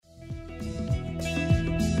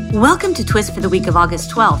Welcome to Twist for the week of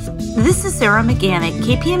August 12th. This is Sarah McGann at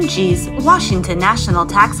KPMG's Washington National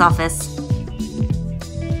Tax Office.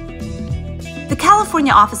 The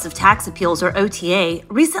California Office of Tax Appeals, or OTA,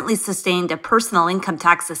 recently sustained a personal income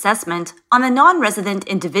tax assessment on a non-resident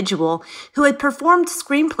individual who had performed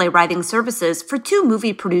screenplay writing services for two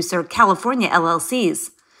movie producer California LLCs.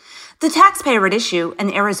 The taxpayer at issue,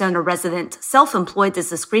 an Arizona resident self-employed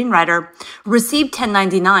as a screenwriter, received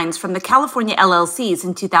 1099s from the California LLCs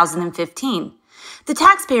in 2015. The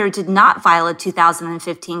taxpayer did not file a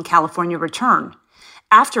 2015 California return.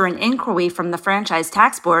 After an inquiry from the Franchise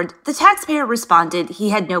Tax Board, the taxpayer responded he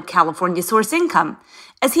had no California source income,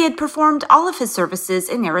 as he had performed all of his services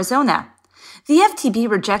in Arizona. The FTB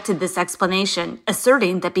rejected this explanation,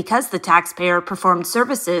 asserting that because the taxpayer performed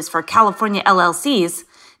services for California LLCs,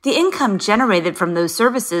 the income generated from those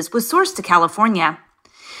services was sourced to California.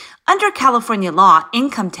 Under California law,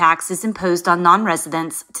 income tax is imposed on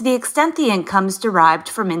non-residents to the extent the income is derived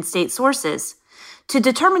from in-state sources. To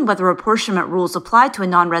determine whether apportionment rules apply to a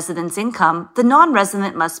non-resident's income, the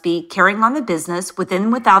non-resident must be carrying on the business within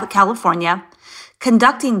and without California,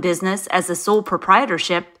 conducting business as a sole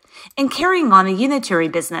proprietorship, and carrying on a unitary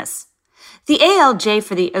business. The ALJ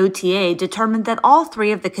for the OTA determined that all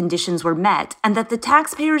three of the conditions were met and that the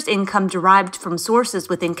taxpayer's income derived from sources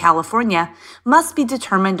within California must be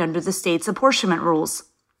determined under the state's apportionment rules.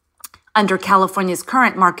 Under California's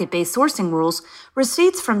current market-based sourcing rules,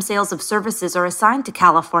 receipts from sales of services are assigned to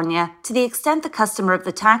California to the extent the customer of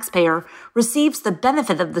the taxpayer receives the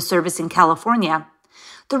benefit of the service in California.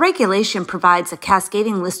 The regulation provides a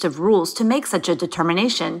cascading list of rules to make such a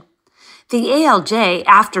determination. The ALJ,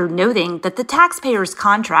 after noting that the taxpayer's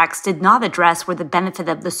contracts did not address where the benefit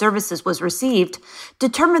of the services was received,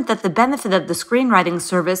 determined that the benefit of the screenwriting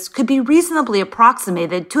service could be reasonably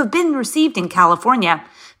approximated to have been received in California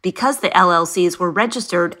because the LLCs were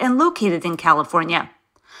registered and located in California.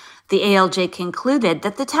 The ALJ concluded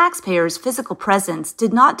that the taxpayer's physical presence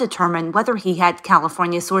did not determine whether he had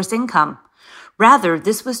California source income. Rather,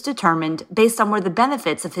 this was determined based on where the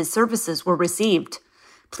benefits of his services were received.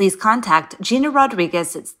 Please contact Gina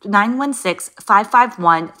Rodriguez at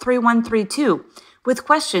 916-551-3132 with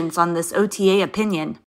questions on this OTA opinion.